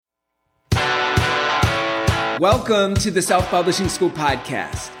Welcome to the Self-Publishing School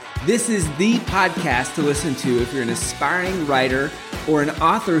podcast. This is the podcast to listen to if you're an aspiring writer or an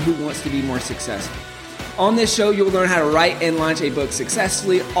author who wants to be more successful. On this show, you'll learn how to write and launch a book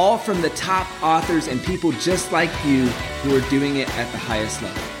successfully, all from the top authors and people just like you who are doing it at the highest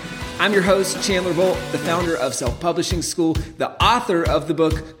level. I'm your host, Chandler Volt, the founder of Self-Publishing School, the author of the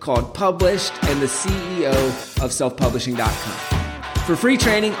book called Published, and the CEO of selfpublishing.com. For free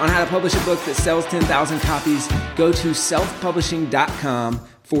training on how to publish a book that sells 10,000 copies, go to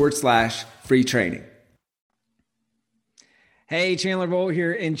selfpublishing.com/free training. Hey, Chandler Volt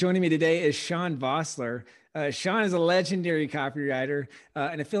here, and joining me today is Sean Vossler. Sean is a legendary copywriter,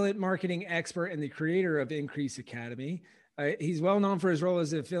 an affiliate marketing expert, and the creator of Increase Academy. He's well known for his role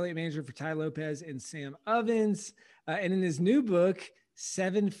as an affiliate manager for Tai Lopez and Sam Ovens. And in his new book,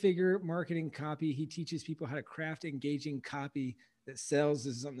 Seven Figure Marketing Copy, he teaches people how to craft engaging copy that sells.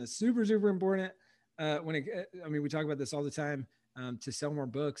 This is something that's super, super important. We talk about this all the time. To sell more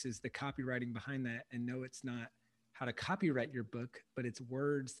books is the copywriting behind that. And no, it's not how to copyright your book, but it's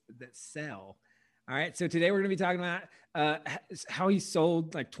words that sell. All right. So today we're going to be talking about how he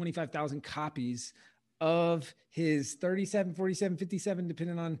sold like 25,000 copies of his 37, 47, 57,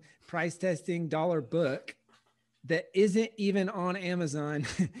 depending on price testing, dollar book that isn't even on Amazon,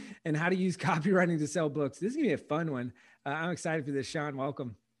 and how to use copywriting to sell books. This is going to be a fun one. I'm excited for this. Sean,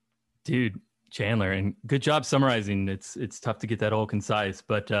 welcome. Dude, Chandler, and good job summarizing. It's tough to get that all concise,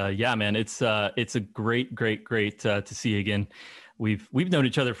 but yeah, man, it's a great to see you again. We've known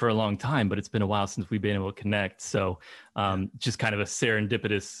each other for a long time, but it's been a while since we've been able to connect. So just kind of a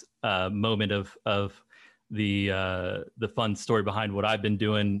serendipitous moment of the fun story behind what I've been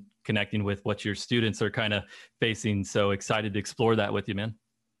doing, connecting with what your students are kind of facing. So excited to explore that with you, man.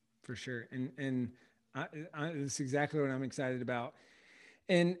 For sure. And it's exactly what I'm excited about.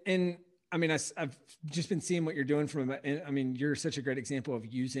 And I mean, I've just been seeing what you're doing you're such a great example of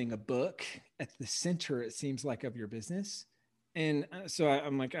using a book at the center, it seems like, of your business. And so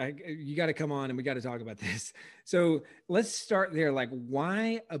I'm like, you got to come on and we got to talk about this. So let's start there. Like,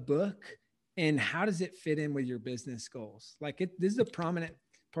 why a book and how does it fit in with your business goals? Like this is a prominent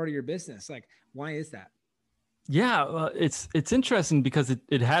part of your business. Like, why is that? Yeah, it's interesting because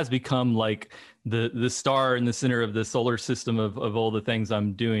it has become like the star in the center of the solar system of all the things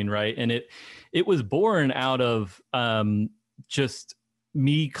I'm doing, right? And it was born out of just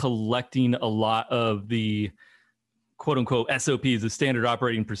me collecting a lot of the quote unquote SOPs, the standard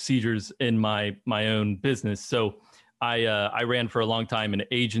operating procedures in my own business. So I ran for a long time an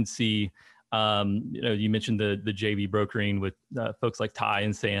agency. You mentioned the JV brokering with folks like Tai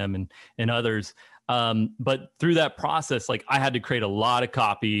and Sam and others. But through that process, like I had to create a lot of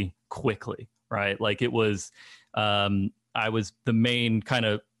copy quickly, right? Like it was, I was the main kind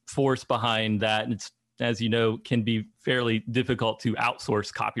of force behind that. And it's, as you know, can be fairly difficult to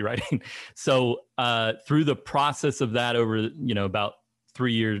outsource copywriting. So through the process of that over, about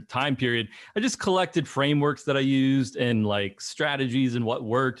 3-year time period, I just collected frameworks that I used and like strategies and what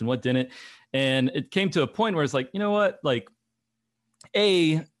worked and what didn't. And it came to a point where it's like, you know what, like,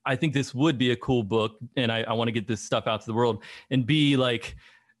 I think this would be a cool book and I want to get this stuff out to the world. And B, like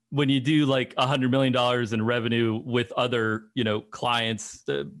when you do like $100 million in revenue with other, clients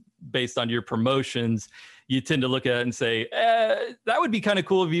based on your promotions, you tend to look at it and say, that would be kind of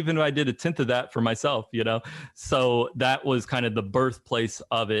cool even if I did 1/10 of that for myself, So that was kind of the birthplace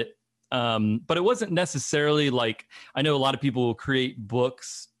of it. But it wasn't necessarily like, I know a lot of people will create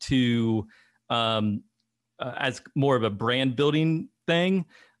books to, as more of a brand building thing.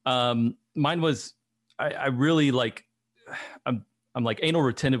 Mine was, I really like, I'm like anal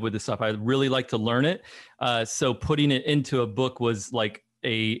retentive with this stuff. I really like to learn it. So putting it into a book was like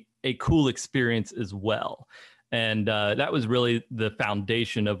a cool experience as well. And that was really the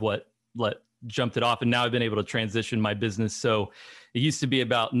foundation of what jumped it off. And now I've been able to transition my business. So it used to be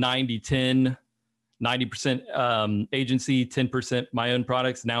about 90% agency, 10% my own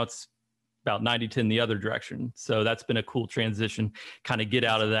products. Now it's about 90-10 the other direction. So that's been a cool transition, kind of get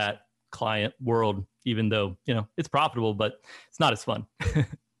out of that client world, even though, it's profitable, but it's not as fun.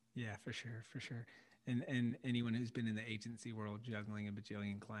 Yeah, for sure. And anyone who's been in the agency world, juggling a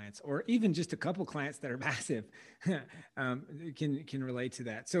bajillion clients, or even just a couple clients that are massive, can relate to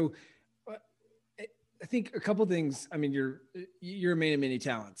that. So I think a couple of things, I mean, you're a man of many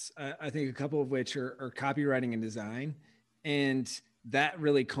talents. I think a couple of which are copywriting and design. And that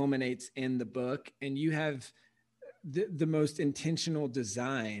really culminates in the book, and you have the most intentional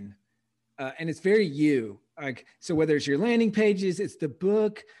design, and it's very you. Like, so whether it's your landing pages, it's the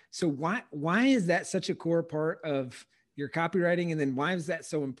book. So why is that such a core part of your copywriting? And then why is that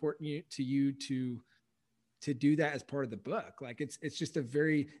so important to you to to do that as part of the book? Like it's just a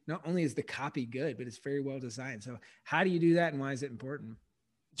very, not only is the copy good, but it's very well designed. So how do you do that, and why is it important?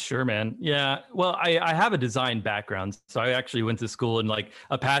 Sure, man. Yeah. Well, I have a design background. So I actually went to school, and like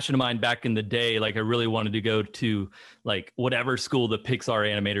a passion of mine back in the day, like I really wanted to go to like whatever school the Pixar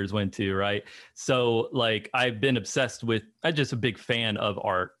animators went to. Right. So like I've been obsessed with, I'm just a big fan of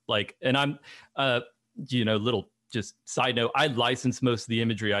art. Like, and I'm, little just side note, I license most of the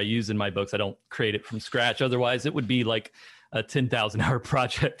imagery I use in my books. I don't create it from scratch. Otherwise it would be like a 10,000 hour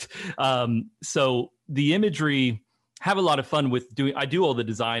project. So the imagery, have a lot of fun with doing. I do all the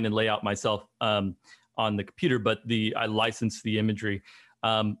design and layout myself on the computer, but I license the imagery.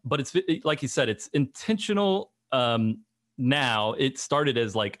 But it's like you said, it's intentional. Now it started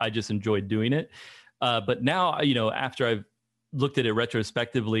as like I just enjoyed doing it, but now after I've looked at it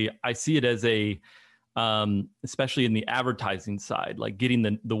retrospectively, I see it as especially in the advertising side, like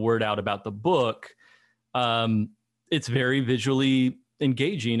getting the word out about the book. It's very visually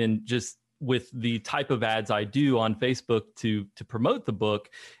engaging, and just with the type of ads I do on Facebook to promote the book,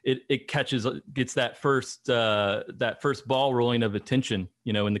 it gets that first ball rolling of attention,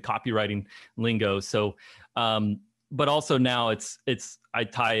 in the copywriting lingo. So, but also now I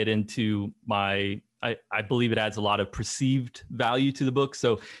tie it into I believe it adds a lot of perceived value to the book.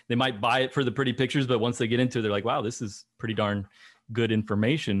 So they might buy it for the pretty pictures, but once they get into it, they're like, wow, this is pretty darn good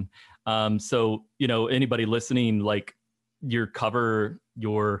information. So, anybody listening, like, your cover,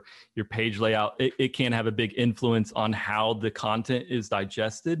 your page layout, it can have a big influence on how the content is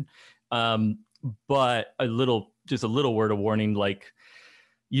digested. But a little word of warning, like,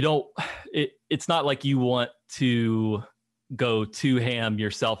 it's not like you want to go too ham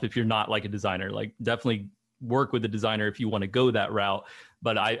yourself if you're not like a designer. Like, definitely work with a designer if you want to go that route.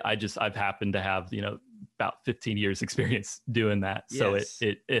 But I've happened to have, about 15 years experience doing that. So yes.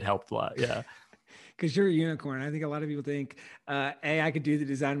 it helped a lot. Yeah. Because you're a unicorn. I think a lot of people think, I could do the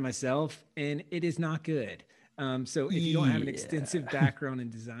design myself, and it is not good. So if you don't have an extensive background in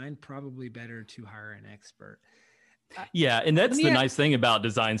design, probably better to hire an expert. Yeah, and that's the nice thing about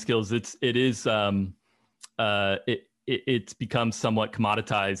design skills. It's become somewhat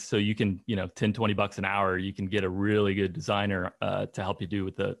commoditized. So you can, $10-20 an hour, you can get a really good designer to help you do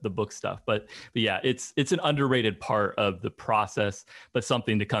with the book stuff. But yeah, it's an underrated part of the process, but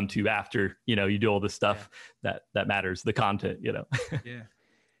something to come to after, you do all the stuff that matters, the content, Yeah.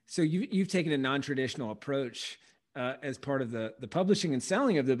 So you've taken a non-traditional approach as part of the publishing and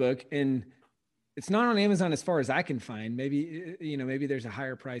selling of the book, and it's not on Amazon as far as I can find. Maybe there's a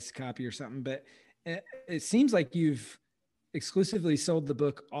higher price copy or something, but it seems like you've exclusively sold the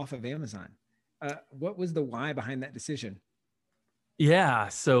book off of Amazon. What was the why behind that decision? Yeah.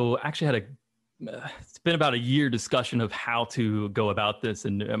 So actually it's been about a year discussion of how to go about this,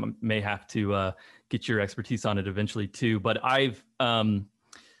 and I may have to get your expertise on it eventually too. But I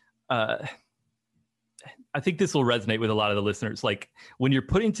think this will resonate with a lot of the listeners. Like, when you're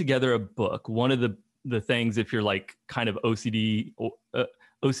putting together a book, one of the things, if you're like kind of OCD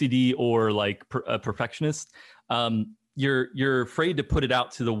or like a perfectionist, you're afraid to put it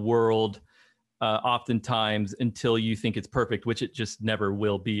out to the world oftentimes until you think it's perfect, which it just never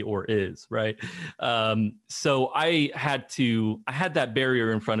will be or is, right? So I had that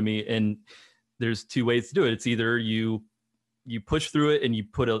barrier in front of me, and there's two ways to do it. It's either you push through it and you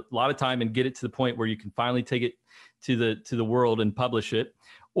put a lot of time and get it to the point where you can finally take it to the world and publish it,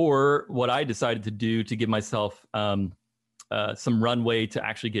 or what I decided to do to give myself some runway to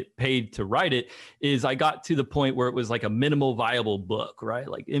actually get paid to write it is I got to the point where it was like a minimal viable book, right?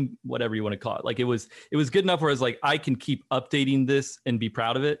 Like, in whatever you want to call it. Like, it was good enough where I was like, I can keep updating this and be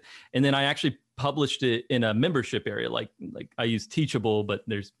proud of it. And then I actually published it in a membership area. Like I use Teachable, but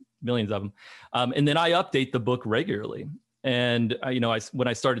there's millions of them. And then I update the book regularly. And when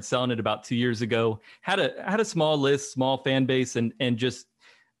I started selling it about 2 years ago, had a small list, small fan base, and just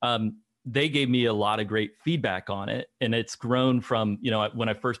they gave me a lot of great feedback on it. And it's grown from, when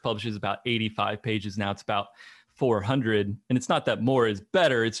I first published, it was about 85 pages. Now it's about 400. And it's not that more is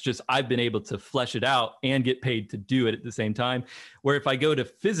better. It's just I've been able to flesh it out and get paid to do it at the same time. Where if I go to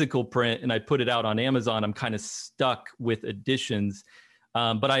physical print and I put it out on Amazon, I'm kind of stuck with editions.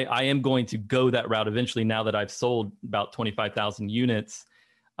 But I am going to go that route eventually, now that I've sold about 25,000 units.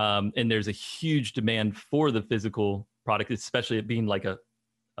 And there's a huge demand for the physical product, especially it being like a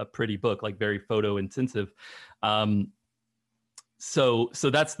pretty book, like very photo intensive. So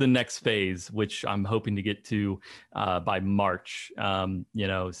that's the next phase, which I'm hoping to get to by March.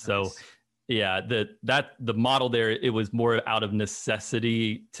 So yeah, the model there, it was more out of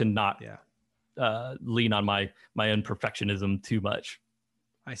necessity to not lean on my own perfectionism too much.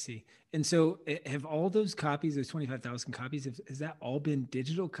 I see. And so have all those copies, those 25,000 copies, has that all been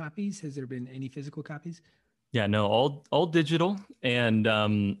digital copies? Has there been any physical copies? Yeah, no, all digital. And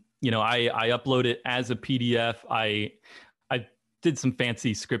I upload it as a PDF. I did some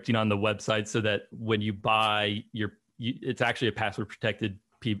fancy scripting on the website so that when you buy it's actually a password protected.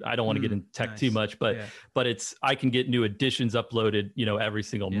 I don't want to get into tech too much, but I can get new editions uploaded, every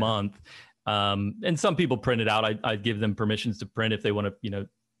single month. And some people print it out. I give them permissions to print if they want to,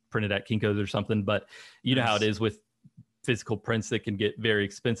 print it at Kinko's or something. But you know how it is with physical prints that can get very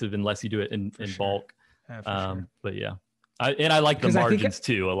expensive unless you do it in bulk. But yeah. I like the margins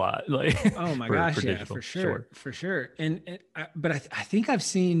too a lot. Like, oh my gosh, for sure. But I think I've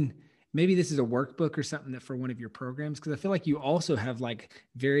seen, maybe this is a workbook or something that for one of your programs, because I feel like you also have like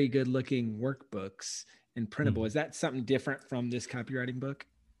very good looking workbooks and printable. Is that something different from this copywriting book?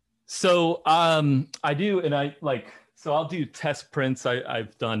 So I do, and so I'll do test prints.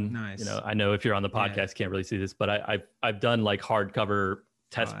 I've done, I know if you're on the podcast, can't really see this, but I've done like hardcover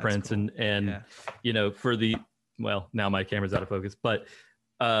test prints cool. and for the, well, now my camera's out of focus, but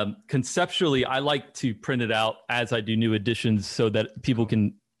conceptually, I like to print it out as I do new editions so that people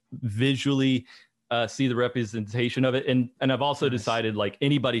can visually see the representation of it. And I've also decided, like,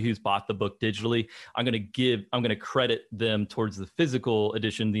 anybody who's bought the book digitally, I'm going to credit them towards the physical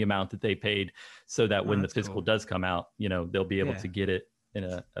edition, the amount that they paid, so that when the physical does come out, they'll be able to get it in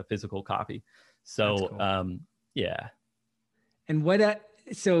a physical copy. So, cool. Yeah. And what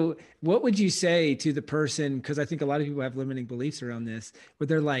would you say to the person? Because I think a lot of people have limiting beliefs around this, where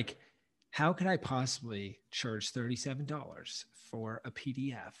they're like, how could I possibly charge $37 for a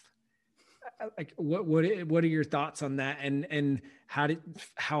PDF? Like, what are your thoughts on that? And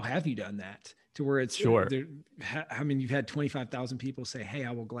how have you done that to where it's sure? I mean, you've had 25,000 people say, "Hey,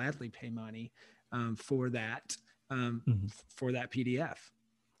 I will gladly pay money for that PDF."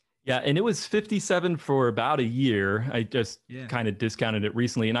 Yeah, and it was $57 for about a year. I just kind of discounted it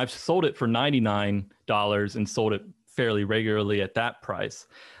recently, and I've sold it for $99 and sold it fairly regularly at that price.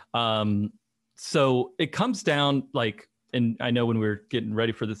 So it comes down like. And I know when we were getting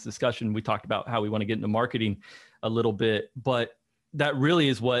ready for this discussion, we talked about how we want to get into marketing a little bit, but that really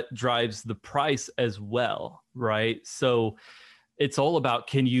is what drives the price as well, right? So it's all about,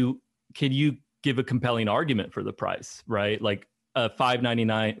 can you give a compelling argument for the price, right? Like a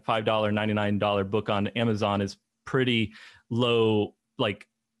 $5.99 book on Amazon is pretty low. Like,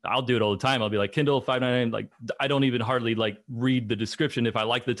 I'll do it all the time. I'll be like, Kindle $5.99. Like, I don't even hardly like read the description. If I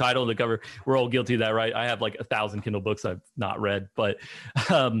like the title and the cover, we're all guilty of that, right? I have like 1,000 Kindle books I've not read. But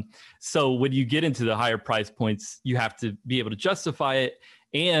so when you get into the higher price points, you have to be able to justify it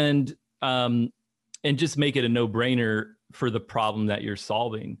and just make it a no-brainer for the problem that you're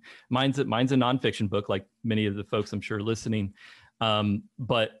solving. Mine's a nonfiction book, like many of the folks I'm sure listening,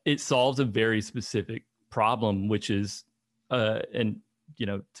 but it solves a very specific problem, which is to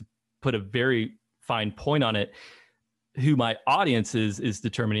put a very fine point on it, who my audience is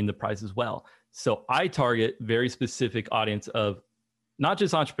determining the price as well. So I target very specific audience of not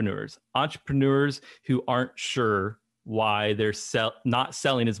just entrepreneurs who aren't sure why they're not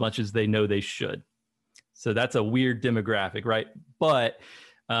selling as much as they know they should. So that's a weird demographic, right? But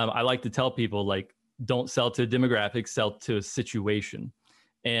I like to tell people, like, don't sell to a demographic, sell to a situation.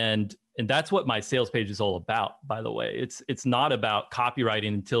 And that's what my sales page is all about, by the way. It's not about copywriting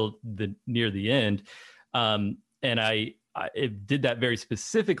until near the end. And I did that very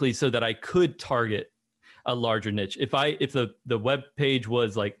specifically so that I could target a larger niche. If the web page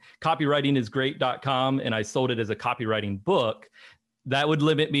was like copywritingisgreat.com and I sold it as a copywriting book, that would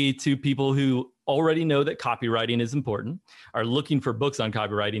limit me to people who already know that copywriting is important, are looking for books on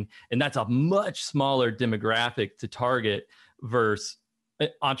copywriting. And that's a much smaller demographic to target versus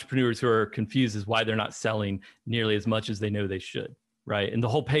entrepreneurs who are confused as why they're not selling nearly as much as they know they should, right? And the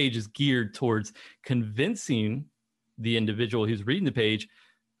whole page is geared towards convincing the individual who's reading the page,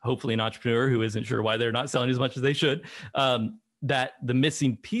 hopefully an entrepreneur who isn't sure why they're not selling as much as they should, that the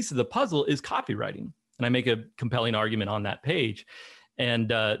missing piece of the puzzle is copywriting. And I make a compelling argument on that page. And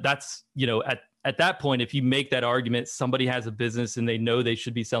that's, at that point, if you make that argument, somebody has a business and they know they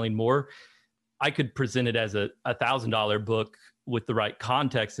should be selling more, I could present it as a $1,000 book with the right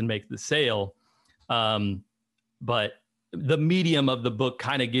context and make the sale. But the medium of the book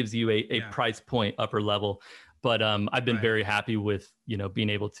kind of gives you a price point upper level. But I've been very happy with, being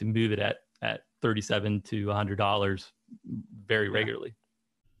able to move it at $37 to $100 very regularly.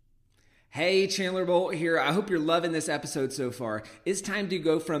 Hey, Chandler Bolt here. I hope you're loving this episode so far. It's time to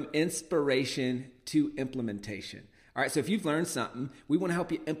go from inspiration to implementation. All right, so if you've learned something, we want to help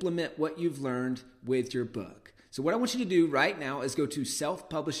you implement what you've learned with your book. So what I want you to do right now is go to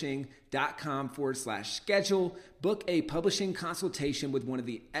selfpublishing.com/schedule, book a publishing consultation with one of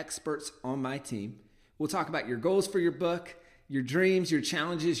the experts on my team. We'll talk about your goals for your book, your dreams, your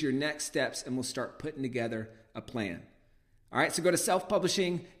challenges, your next steps, and we'll start putting together a plan. All right, so go to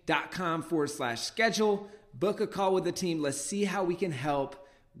selfpublishing.com/schedule, book a call with the team. Let's see how we can help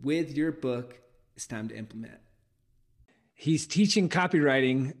with your book. It's time to implement. He's teaching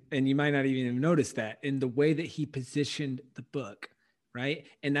copywriting, and you might not even have noticed that in the way that he positioned the book, right?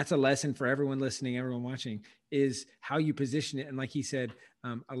 And that's a lesson for everyone listening, everyone watching, is how you position it. And like he said,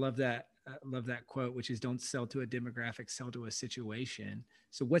 I love that quote, which is don't sell to a demographic, sell to a situation.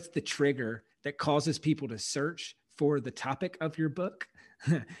 So what's the trigger that causes people to search for the topic of your book?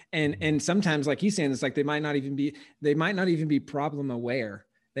 and sometimes, like he's saying, it's like they might not even be problem aware.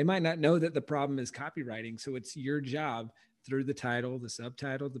 They might not know that the problem is copywriting. So it's your job through the title, the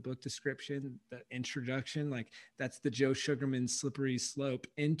subtitle, the book description, the introduction, like that's the Joe Sugarman slippery slope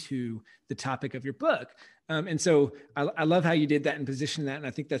into the topic of your book. And so I love how you did that and positioned that. And I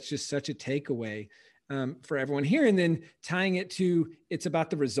think that's just such a takeaway for everyone here. And then tying it to, it's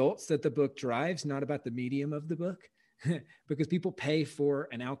about the results that the book drives, not about the medium of the book, because people pay for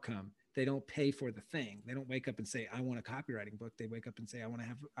an outcome. They don't pay for the thing. They don't wake up and say, I want a copywriting book. They wake up and say, I want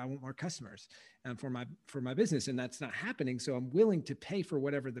more customers for my business. And that's not happening. So I'm willing to pay for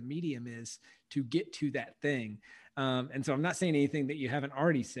whatever the medium is to get to that thing. And so I'm not saying anything that you haven't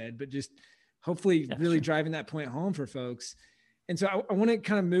already said, but just hopefully really driving that point home for folks. And so I want to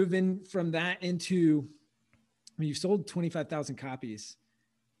kind of move in from that into, when you've sold 25,000 copies,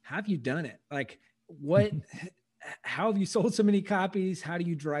 how have you done it? Like what, how have you sold so many copies? How do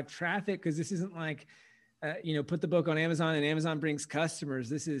you drive traffic? Because this isn't like, put the book on Amazon and Amazon brings customers.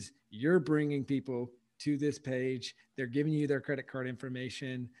 This is you're bringing people to this page. They're giving you their credit card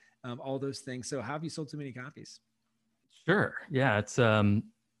information, all those things. So how have you sold so many copies? Sure. Yeah. It's,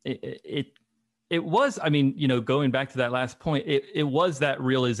 it was, I mean, going back to that last point, it was that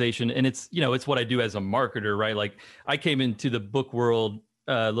realization, and it's what I do as a marketer, right? Like I came into the book world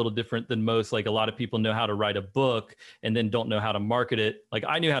a little different than most. Like a lot of people know how to write a book and then don't know how to market it. Like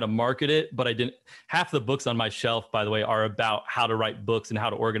I knew how to market it, but I didn't. Half the books on my shelf, by the way, are about how to write books and how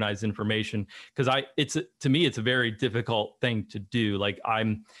to organize information. Because to me, it's a very difficult thing to do. Like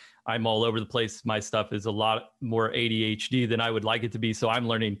I'm all over the place. My stuff is a lot more ADHD than I would like it to be. So I'm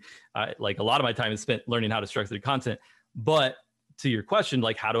learning, like a lot of my time is spent learning how to structure the content. But to your question,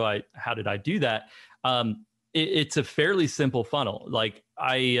 like how did I do that? It's a fairly simple funnel. Like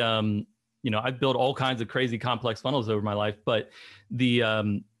I've built all kinds of crazy complex funnels over my life, but the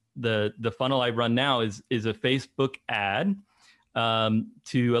funnel I run now is a Facebook ad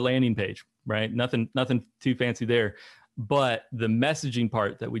to a landing page, right? Nothing too fancy there. But the messaging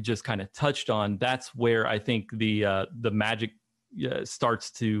part that we just kind of touched on, that's where I think the magic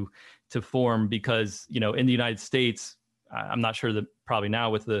starts to form, because in the United States, I'm not sure that probably now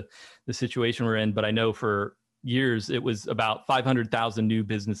with the situation we're in, but I know for years it was about 500,000 new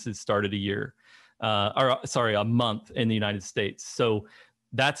businesses started a month in the United States. So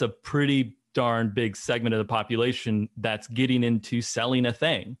that's a pretty darn big segment of the population that's getting into selling a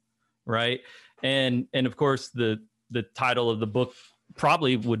thing, right? And of course the title of the book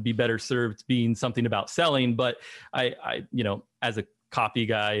probably would be better served being something about selling, but I as a copy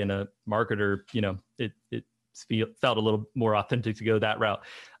guy and a marketer, it felt a little more authentic to go that route.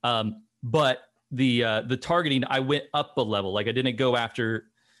 But the targeting, I went up a level. Like I didn't go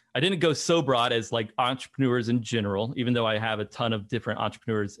so broad as like entrepreneurs in general, even though I have a ton of different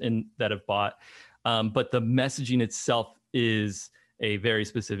entrepreneurs that have bought. But the messaging itself is a very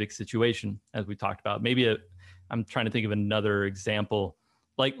specific situation, as we talked about. I'm trying to think of another example,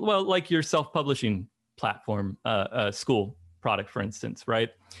 like your self-publishing platform, school product, for instance, right?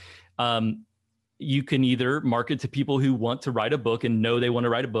 You can either market to people who want to write a book and know they want to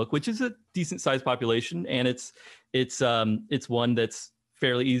write a book, which is a decent sized population, and it's one that's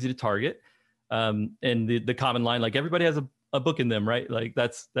fairly easy to target. And the common line, like everybody has a book in them, right? Like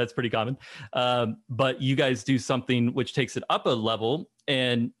that's pretty common. But you guys do something which takes it up a level,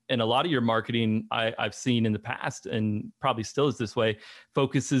 and a lot of your marketing I've seen in the past, and probably still is this way,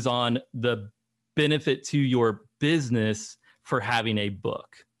 focuses on the benefit to your business for having a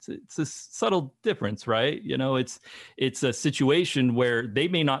book. It's a subtle difference, right? It's a situation where they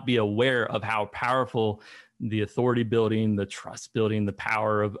may not be aware of how powerful the authority building, the trust building, the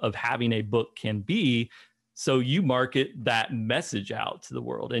power of having a book can be. So you market that message out to the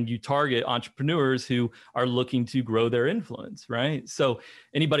world, and you target entrepreneurs who are looking to grow their influence, right? So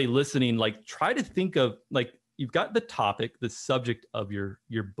anybody listening, like try to think of, like, you've got the topic, the subject of your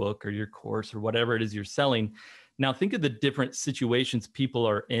book or your course or whatever it is you're selling. Now think of the different situations people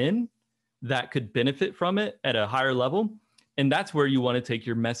are in that could benefit from it at a higher level. And that's where you want to take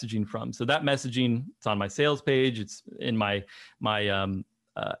your messaging from. So that messaging, it's on my sales page, it's in my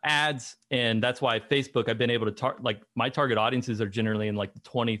ads. And that's why Facebook, I've been able to like my target audiences are generally in like the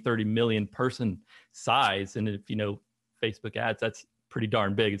 20, 30 million person size. And if you know Facebook ads, that's pretty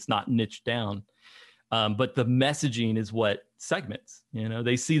darn big. It's not niched down. But the messaging is what segments. You know,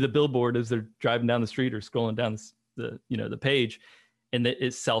 they see the billboard as they're driving down the street or scrolling down the page, and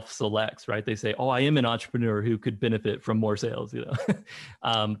it self-selects, right? They say, "Oh, I am an entrepreneur who could benefit from more sales," you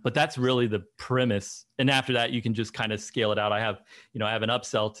know. But that's really the premise. And after that, you can just kind of scale it out. I have an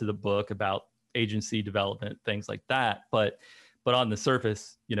upsell to the book about agency development, things like that. But on the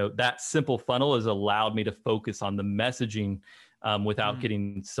surface, that simple funnel has allowed me to focus on the messaging without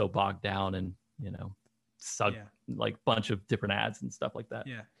getting so bogged down and like bunch of different ads and stuff like that.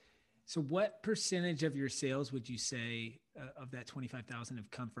 Yeah. So what percentage of your sales would you say of that 25,000 have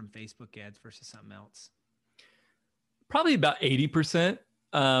come from Facebook ads versus something else? Probably about 80%.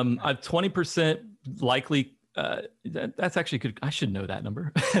 I've 20% likely. That's actually good. I should know that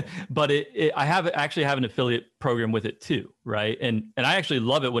number, but I actually have an affiliate program with it too. Right. And I actually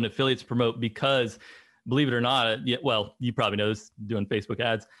love it when affiliates promote, because believe it or not, well, you probably know this doing Facebook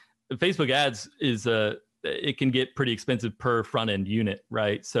ads. Facebook ads it can get pretty expensive per front end unit,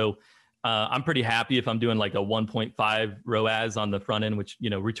 right? So I'm pretty happy if I'm doing like a 1.5 ROAS on the front end, which,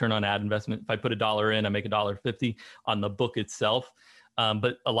 return on ad investment. If I put $1 in, I make $1.50 on the book itself.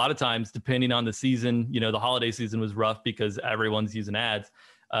 But a lot of times, depending on the season, the holiday season was rough because everyone's using ads.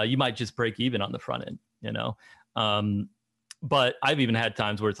 You might just break even on the front end, but I've even had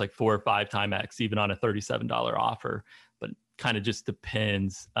times where it's like 4 or 5 times X, even on a $37 offer. But kind of just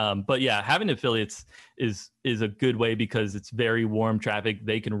depends. But yeah, having affiliates is a good way because it's very warm traffic.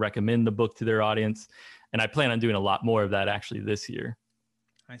 They can recommend the book to their audience. And I plan on doing a lot more of that actually this year.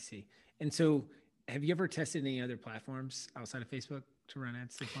 I see. And so have you ever tested any other platforms outside of Facebook to run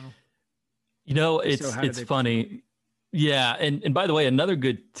ads to funnel? It's funny. Yeah. And by the way, another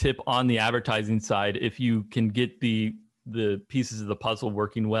good tip on the advertising side, if you can get the pieces of the puzzle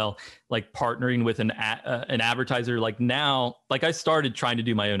working well, like partnering with an advertiser. Like now, like I started trying to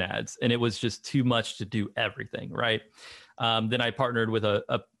do my own ads and it was just too much to do everything. Right. Then I partnered with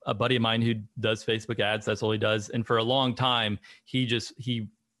a buddy of mine who does Facebook ads. That's all he does. And for a long time, he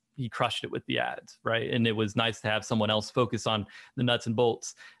crushed it with the ads. Right. And it was nice to have someone else focus on the nuts and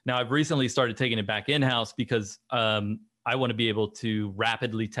bolts. Now I've recently started taking it back in-house because, I want to be able to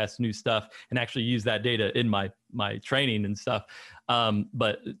rapidly test new stuff and actually use that data in my training and stuff.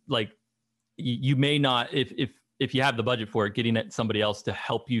 But like you may not, if you have the budget for it, getting somebody else to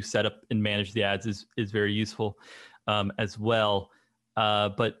help you set up and manage the ads is very useful as well.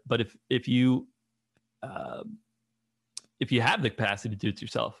 But if you have the capacity to do it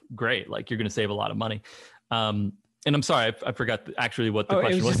yourself, great. Like you're going to save a lot of money. And I'm sorry, I forgot actually what the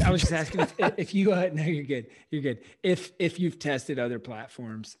question was. I was just asking if you, no, you're good. You're good. If you've tested other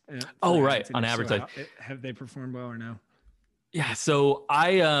platforms. Right. On advertising. Have they performed well or no? Yeah. So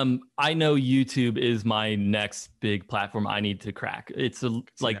I know YouTube is my next big platform I need to crack. It's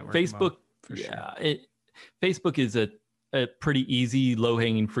like Facebook. Well, yeah. Sure. Facebook is a pretty easy low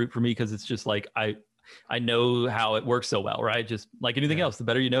hanging fruit for me because it's just like, I know how it works so well, right? Just like anything else, the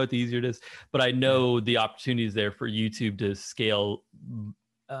better you know it, the easier it is. But I know the opportunities there for YouTube to scale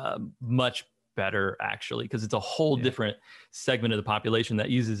much better, actually, because it's a whole different segment of the population that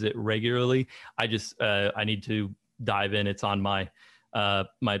uses it regularly. I need to dive in. It's on my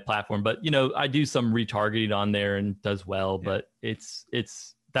platform, but I do some retargeting on there and does well. But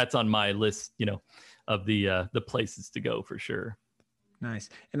that's on my list, of the places to go for sure. Nice.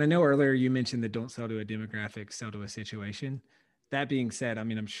 And I know earlier you mentioned that don't sell to a demographic, sell to a situation. That being said, I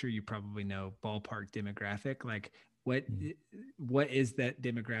mean, I'm sure you probably know ballpark demographic. Like what is that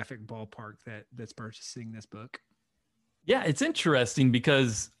demographic ballpark that's purchasing this book? Yeah, it's interesting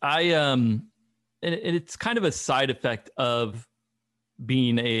because and it's kind of a side effect of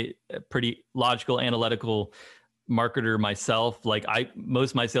being a pretty logical, analytical marketer myself. Like most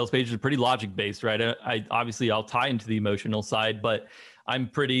of my sales pages are pretty logic based, right? I obviously I'll tie into the emotional side, but I'm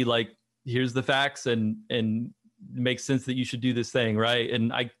pretty like, here's the facts and it makes sense that you should do this thing. Right.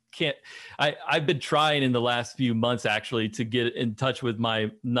 And I've been trying in the last few months actually to get in touch with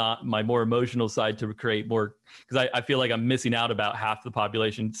my more emotional side to create more, because I feel like I'm missing out about half the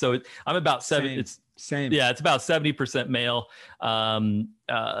population. So I'm about Same. Yeah, it's about 70% male. And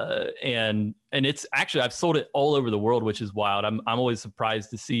it's actually, I've sold it all over the world, which is wild. I'm always surprised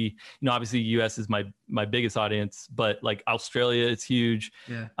to see, obviously US is my biggest audience, but like Australia, it's huge.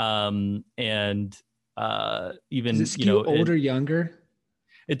 Yeah. And Does it skew older, younger?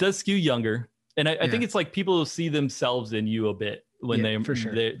 It does skew younger. And I think it's like people see themselves in you a bit when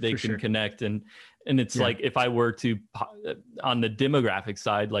they can connect. And it's like, if I were to, on the demographic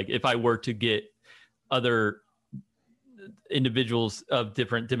side, like if I were to get other individuals of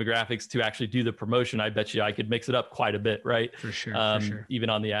different demographics to actually do the promotion, I bet you I could mix it up quite a bit, right? For sure. Even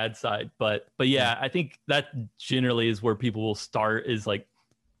on the ad side. But yeah, I think that generally is where people will start, is like,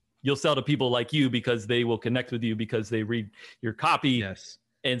 you'll sell to people like you because they will connect with you because they read your copy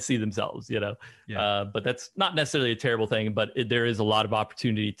and see themselves, but that's not necessarily a terrible thing, but there is a lot of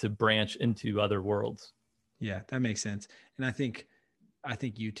opportunity to branch into other worlds. Yeah, that makes sense. And I think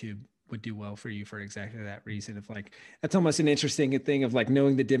YouTube would do well for you for exactly that reason. Of like, that's almost an interesting thing of like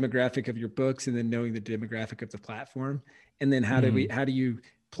knowing the demographic of your books and then knowing the demographic of the platform. And then how do you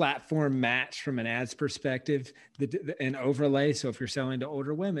platform match from an ads perspective, an overlay. So if you're selling to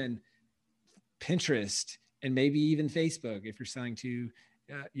older women, Pinterest, and maybe even Facebook. If you're selling to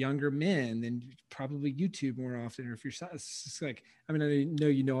younger men, then probably YouTube more often. Or if you're, it's like, I mean, I know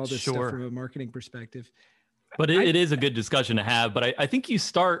you know all this stuff from a marketing perspective. But it is a good discussion to have. But I think you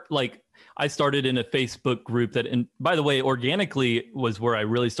start, like, I started in a Facebook group that, and by the way, organically was where I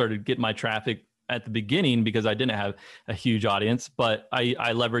really started getting my traffic at the beginning, because I didn't have a huge audience, but I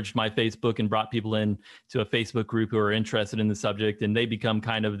leveraged my Facebook and brought people in to a Facebook group who are interested in the subject, and they become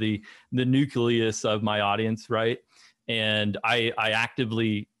kind of the nucleus of my audience, right? And I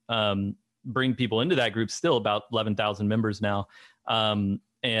actively bring people into that group, still about 11,000 members now, and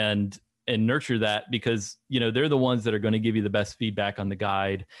nurture that, because they're the ones that are going to give you the best feedback on the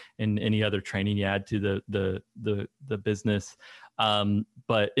guide and any other training you add to the business.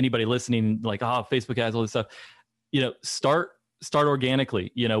 But anybody listening, like, Facebook has all this stuff, start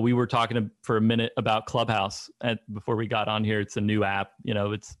organically. We were talking for a minute about Clubhouse before we got on here. It's a new app. We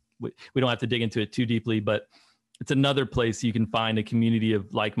don't have to dig into it too deeply, but it's another place you can find a community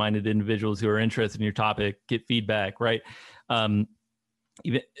of like-minded individuals who are interested in your topic, get feedback, right?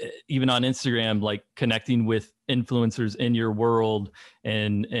 Even on Instagram, like connecting with influencers in your world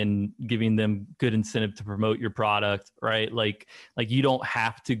and giving them good incentive to promote your product, right? Like you don't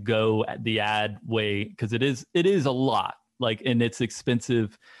have to go the ad way, because it is a lot, like, and it's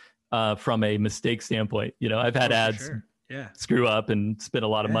expensive from a mistake standpoint. I've had ads screw up and spend a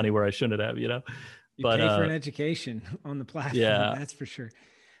lot of money where I shouldn't have, You pay for an education on the platform. That's for sure.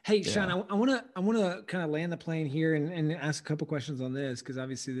 Hey, Sean, I want to kind of land the plane here and ask a couple questions on this, because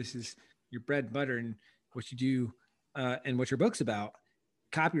obviously this is your bread and butter and what you do and what your book's about,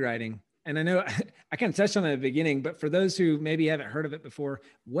 copywriting. And I know I kind of touched on it at the beginning, but for those who maybe haven't heard of it before,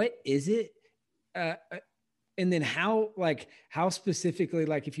 what is it? And then how specifically,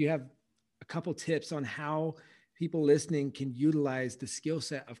 like if you have a couple tips on how people listening can utilize the skill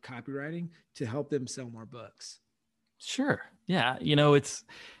set of copywriting to help them sell more books. Sure. Yeah.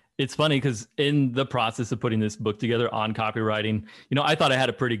 It's funny because in the process of putting this book together on copywriting, I thought I had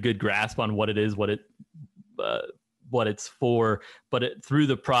a pretty good grasp on what it is, what it's for, but through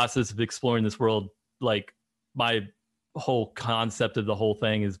the process of exploring this world, like my whole concept of the whole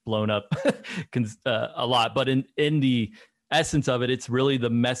thing is blown up a lot. But in the essence of it, it's really the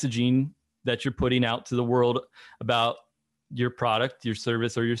messaging that you're putting out to the world about your product, your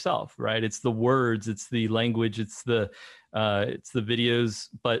service, or yourself, right? It's the words, it's the language, it's the videos.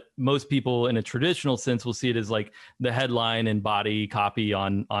 But most people in a traditional sense will see it as like the headline and body copy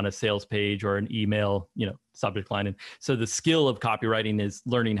on a sales page or an email, subject line. And so the skill of copywriting is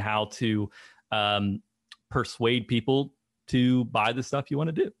learning how to persuade people to buy the stuff you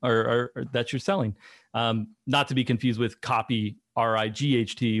want to do or that you're selling. Not to be confused with copy,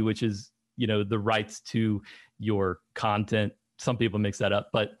 RIGHT, which is, the rights to your content. Some people mix that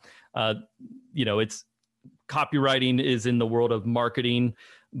up, but it's copywriting is in the world of marketing,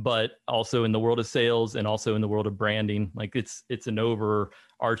 but also in the world of sales and also in the world of branding. Like it's an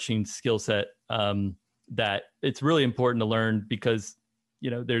overarching skill set that it's really important to learn, because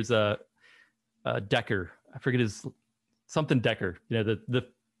there's a Decker, I forget something Decker, the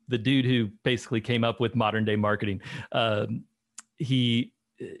dude who basically came up with modern day marketing.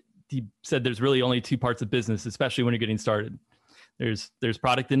 He said there's really only two parts of business, especially when you're getting started. There's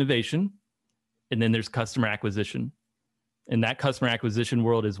product innovation, and then there's customer acquisition. And that customer acquisition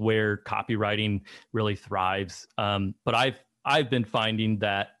world is where copywriting really thrives. But I've been finding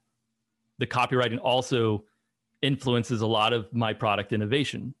that the copywriting also influences a lot of my product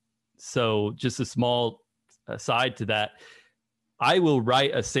innovation. So just a small aside to that, I will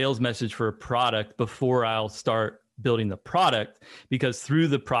write a sales message for a product before I'll start building the product, because through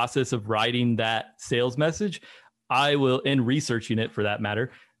the process of writing that sales message, I will, and researching it for that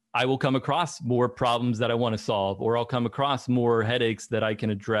matter, I will come across more problems that I want to solve, or I'll come across more headaches that I can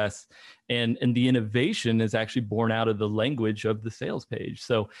address. And the innovation is actually born out of the language of the sales page.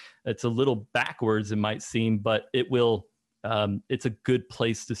 So it's a little backwards, it might seem, but it will, it's a good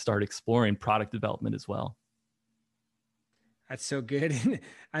place to start exploring product development as well. That's so good. And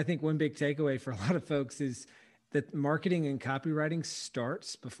I think one big takeaway for a lot of folks is that marketing and copywriting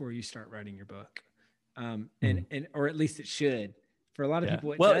starts before you start writing your book. Or at least it should. For a lot of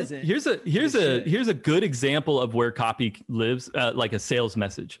people, it doesn't. Here's a good example of where copy lives, like a sales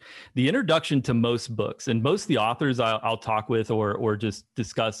message. The introduction to most books, and most of the authors I'll talk with or just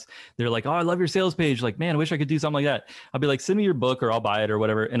discuss, they're like, "Oh, I love your sales page. Like, man, I wish I could do something like that." I'll be like, "Send me your book, or I'll buy it, or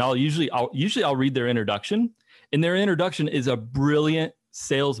whatever." And I'll usually read their introduction, and their introduction is a brilliant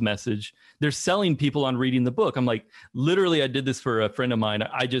sales message. They're selling people on reading the book. I'm like, literally, I did this for a friend of mine.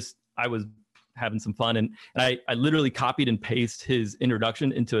 I was having some fun. And I literally copied and pasted his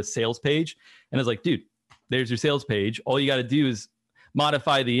introduction into a sales page. And I was like, dude, there's your sales page. All you got to do is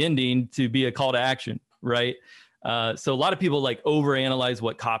modify the ending to be a call to action, right? So a lot of people like overanalyze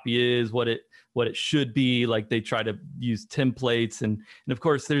what copy is, what it should be. Like they try to use templates. And of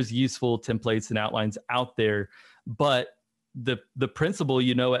course, there's useful templates and outlines out there. But the principle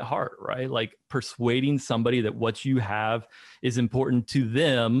at heart, right? Like persuading somebody that what you have is important to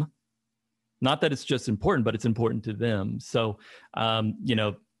them. Not that it's just important, but it's important to them. So,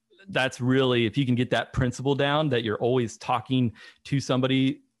 that's really, if you can get that principle down, that you're always talking to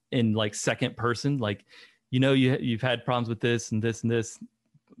somebody in like second person, like, you've had problems with this and this and this,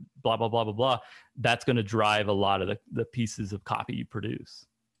 blah, blah, blah, blah, blah. That's going to drive a lot of the pieces of copy you produce.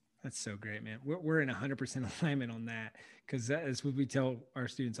 That's so great, man. We're in 100% alignment on that, because that is what we tell our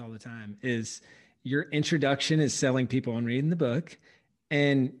students all the time is your introduction is selling people on reading the book.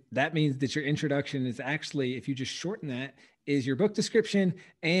 And that means that your introduction is actually, if you just shorten that, is your book description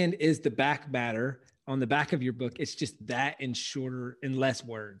and is the back matter on the back of your book. It's just that in shorter and less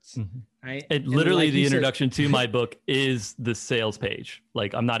words, right? It literally, like the introduction to my book is the sales page.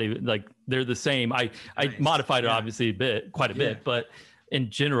 Like I'm not even like, they're the same. I modified it obviously quite a bit, but in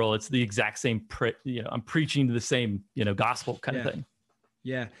general, it's the exact same, I'm preaching to the same, gospel kind of thing.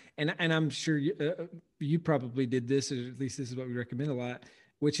 Yeah. And I'm sure you probably did this, or at least this is what we recommend a lot,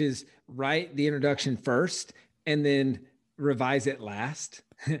 which is write the introduction first and then revise it last.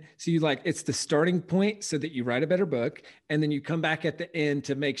 So it's the starting point so that you write a better book. And then you come back at the end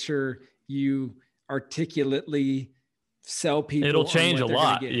to make sure you articulately sell people. It'll change a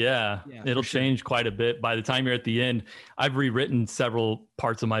lot. Yeah. It'll change quite a bit. By the time you're at the end, I've rewritten several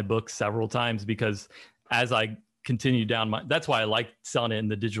parts of my book several times, because as I continue down that's why I like selling it in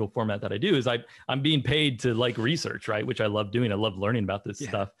the digital format that I do, is I'm being paid to like research, right? Which I love doing. I love learning about this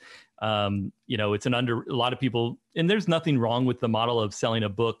stuff. It's a lot of people, and there's nothing wrong with the model of selling a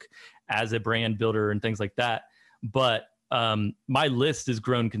book as a brand builder and things like that. But my list has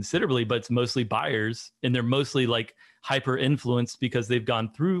grown considerably, but it's mostly buyers, and they're mostly like hyper influenced because they've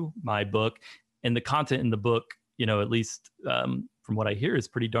gone through my book, and the content in the book, at least, from what I hear, is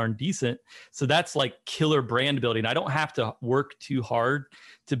pretty darn decent. So that's like killer brand building. I don't have to work too hard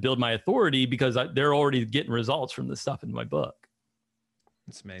to build my authority, because they're already getting results from the stuff in my book.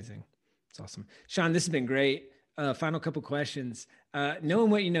 That's amazing. It's awesome. Sean, this has been great. Final couple questions. Knowing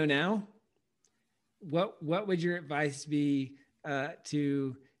what you know now, what would your advice be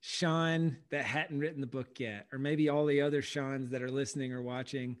to Sean that hadn't written the book yet, or maybe all the other Seans that are listening or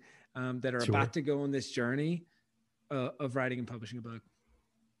watching that are about to go on this journey of writing and publishing a book?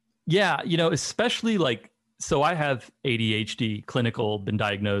 Yeah. Especially so I have ADHD, clinical, been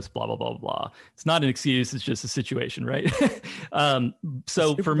diagnosed, blah, blah, blah, blah. It's not an excuse. It's just a situation, right?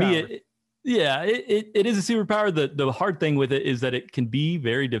 So for me, it is a superpower. The hard thing with it is that it can be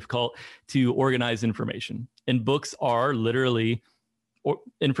very difficult to organize information. And books are literally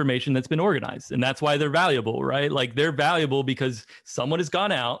information that's been organized. And that's why they're valuable, right? Like they're valuable because someone has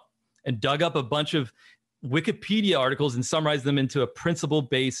gone out and dug up a bunch of Wikipedia articles and summarized them into a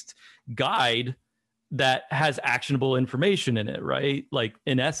principle-based guide that has actionable information in it, right? Like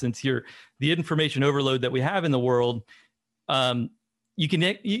in essence, the information overload that we have in the world, you can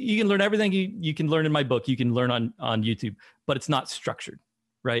learn everything you can learn in my book, you can learn on YouTube, but it's not structured,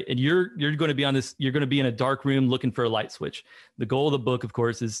 right? And you're going to be you're going to be in a dark room looking for a light switch. The goal of the book, of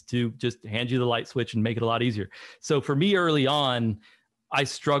course, is to just hand you the light switch and make it a lot easier. So for me early on, I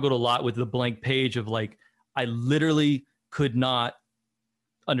struggled a lot with the blank page of I literally could not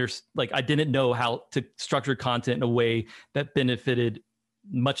I didn't know how to structure content in a way that benefited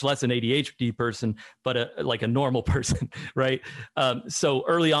much less an ADHD person, but like a normal person, right? So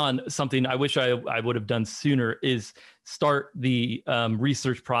early on, something I wish I would have done sooner is start the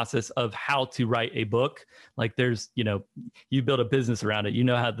research process of how to write a book. Like there's, you build a business around it,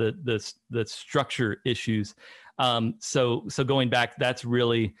 how the structure issues. So going back, that's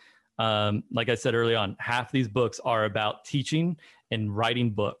really, like I said early on, half these books are about teaching and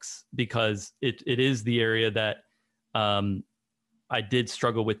writing books, because it is the area that I did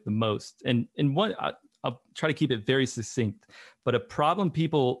struggle with the most. And one, I'll try to keep it very succinct, but a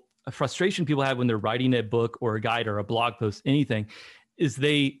frustration people have when they're writing a book or a guide or a blog post, anything, is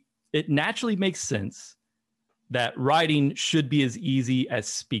it naturally makes sense that writing should be as easy as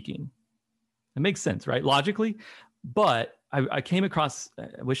speaking. It makes sense, right? Logically. But I came across,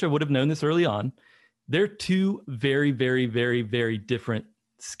 I wish I would have known this early on. They're two very, very, very, very different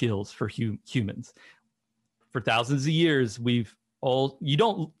skills for humans. For thousands of years, you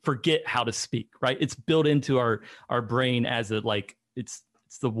don't forget how to speak, right? It's built into our brain as it's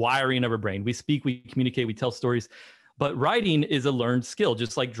the wiring of our brain. We speak, we communicate, we tell stories. But writing is a learned skill,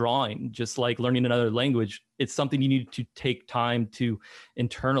 just like drawing, just like learning another language. It's something you need to take time to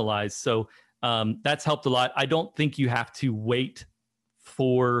internalize. So that's helped a lot. I don't think you have to wait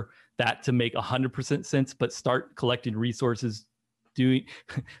for that to make 100% sense, but start collecting resources,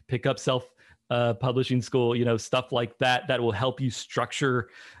 pick up publishing school, stuff like that will help you structure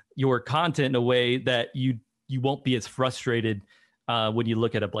your content in a way that you won't be as frustrated when you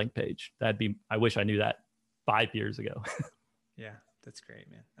look at a blank page. I wish I knew that 5 years ago. Yeah, that's great,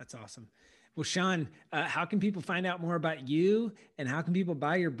 man. That's awesome. Well, Sean, how can people find out more about you, and how can people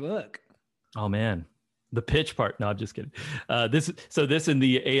buy your book? Oh man, the pitch part. No, I'm just kidding. This in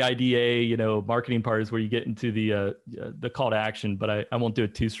the AIDA, marketing part is where you get into the call to action, but I won't do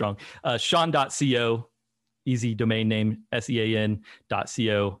it too strong. Sean.co, easy domain name,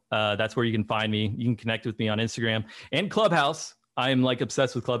 SEAN.co. That's where you can find me. You can connect with me on Instagram and Clubhouse. I'm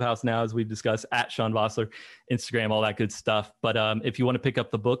obsessed with Clubhouse now, as we've discussed, at Sean Vossler, Instagram, all that good stuff. But if you want to pick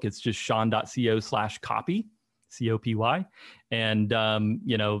up the book, it's just sean.co/copy, COPY. And,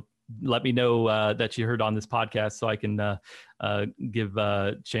 let me know that you heard on this podcast so I can give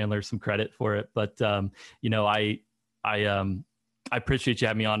Chandler some credit for it. But, I appreciate you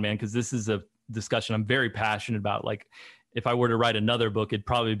having me on, man, because this is a discussion I'm very passionate about. Like, if I were to write another book, it'd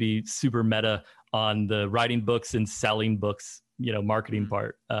probably be super meta on the writing books and selling books, marketing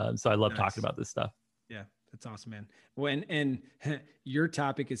part. So I love talking about this stuff. Yeah, that's awesome, man. And your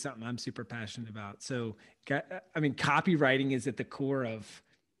topic is something I'm super passionate about. So, copywriting is at the core of,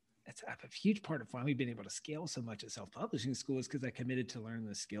 it's a huge part of why we've been able to scale so much at Self-Publishing School, is because I committed to learn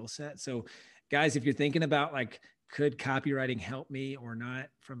the skill set. So guys, if you're thinking about could copywriting help me or not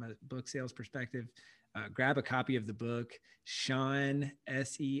from a book sales perspective, grab a copy of the book, Sean,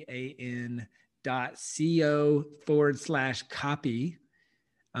 SEAN.co/copy.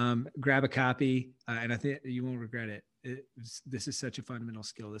 Grab a copy, and I think you won't regret it. This is such a fundamental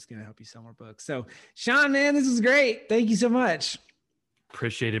skill that's going to help you sell more books. So Sean, man, this is great. Thank you so much.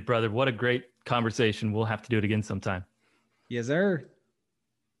 Appreciate it, brother. What a great conversation. We'll have to do it again sometime. Yes, sir.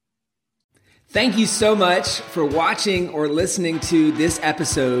 Thank you so much for watching or listening to this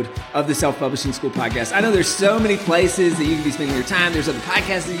episode of the Self-Publishing School podcast. I know there's so many places that you can be spending your time. There's other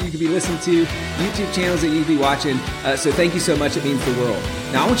podcasts that you could be listening to, YouTube channels that you could be watching. So thank you so much. It means the world.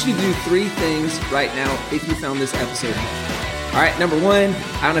 Now, I want you to do 3 things right now if you found this episode helpful. All right, number 1,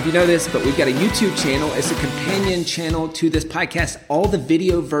 I don't know if you know this, but we've got a YouTube channel. It's a companion channel to this podcast. All the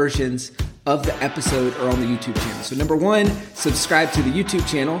video versions of the episode are on the YouTube channel. So number 1, subscribe to the YouTube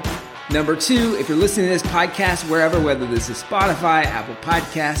channel. Number 2, if you're listening to this podcast wherever, whether this is Spotify, Apple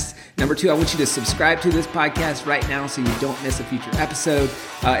Podcasts, number 2, I want you to subscribe to this podcast right now so you don't miss a future episode.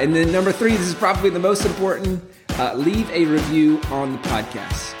 And then number 3, this is probably the most important, leave a review on the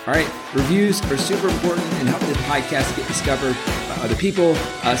podcast. All right, reviews are super important and help this podcast get discovered by other people.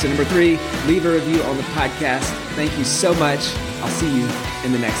 So number 3, leave a review on the podcast. Thank you so much. I'll see you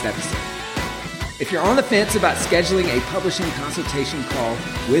in the next episode. If you're on the fence about scheduling a publishing consultation call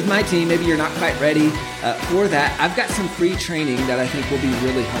with my team, maybe you're not quite ready for that, I've got some free training that I think will be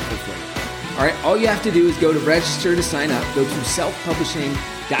really helpful for you. All right, all you have to do is go to register to sign up. Go to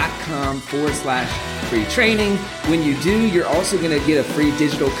selfpublishing.com/free training. When you do, you're also going to get a free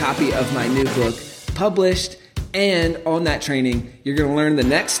digital copy of my new book, Published. And on that training, you're going to learn the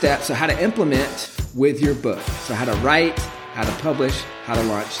next steps, so how to implement with your book. So how to write, how to publish, how to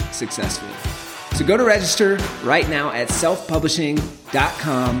launch successfully. So go to register right now at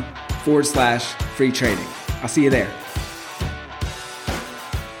selfpublishing.com/free training. I'll see you there.